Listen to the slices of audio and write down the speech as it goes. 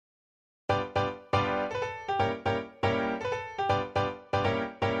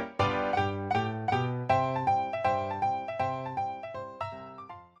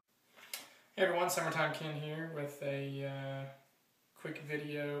Hey everyone, Summertime Ken here with a quick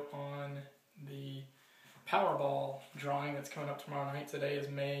video on the Powerball drawing that's coming up tomorrow night. Today is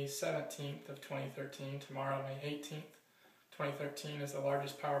May 17th of 2013. Tomorrow, May 18th, 2013 is the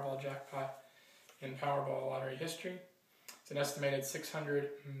largest Powerball jackpot in Powerball lottery history. It's an estimated $600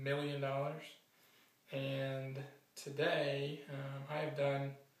 million. And today I have done,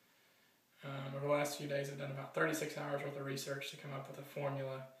 over the last few days, I've done about 36 hours worth of research to come up with a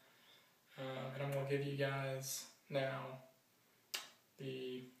formula. And I'm going to give you guys now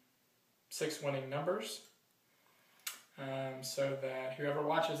the 6 winning numbers so that whoever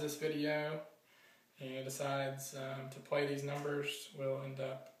watches this video and decides to play these numbers will end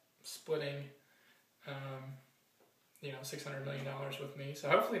up splitting $600 million with me. So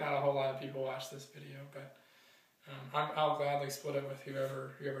hopefully not a whole lot of people watch this video, but I'll gladly split it with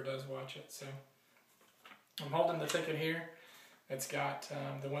whoever does watch it. So I'm holding the ticket here. It's got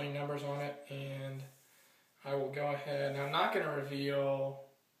the winning numbers on it, and I will go ahead. Now, I'm not going to reveal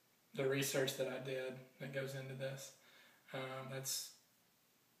the research that I did that goes into this. That's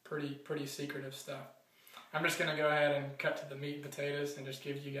pretty secretive stuff. I'm just going to go ahead and cut to the meat and potatoes and just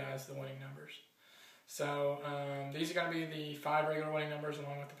give you guys the winning numbers. So these are going to be the 5 regular winning numbers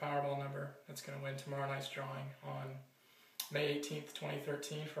along with the Powerball number that's going to win tomorrow night's drawing on May 18th,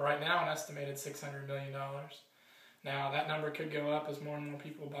 2013. For right now, an estimated $600 million. Now, that number could go up as more and more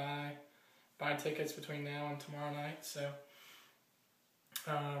people buy tickets between now and tomorrow night. So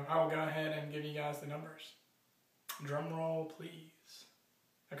I will go ahead and give you guys the numbers. Drum roll, please.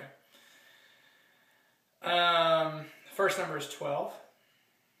 Okay. First number is 12,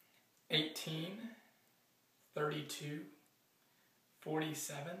 18, 32,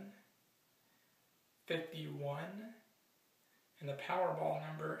 47, 51, and the Powerball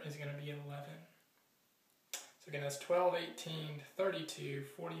number is going to be 11. So again, that's 12, 18, 32,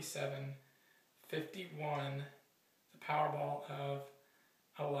 47, 51, the Powerball of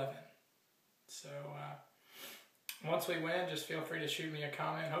 11. So once we win, just feel free to shoot me a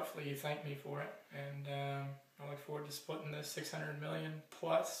comment. Hopefully you thank me for it. And I look forward to splitting this $600 million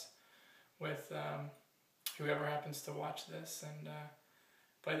plus with whoever happens to watch this and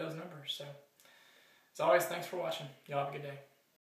play those numbers. So as always, thanks for watching. Y'all have a good day.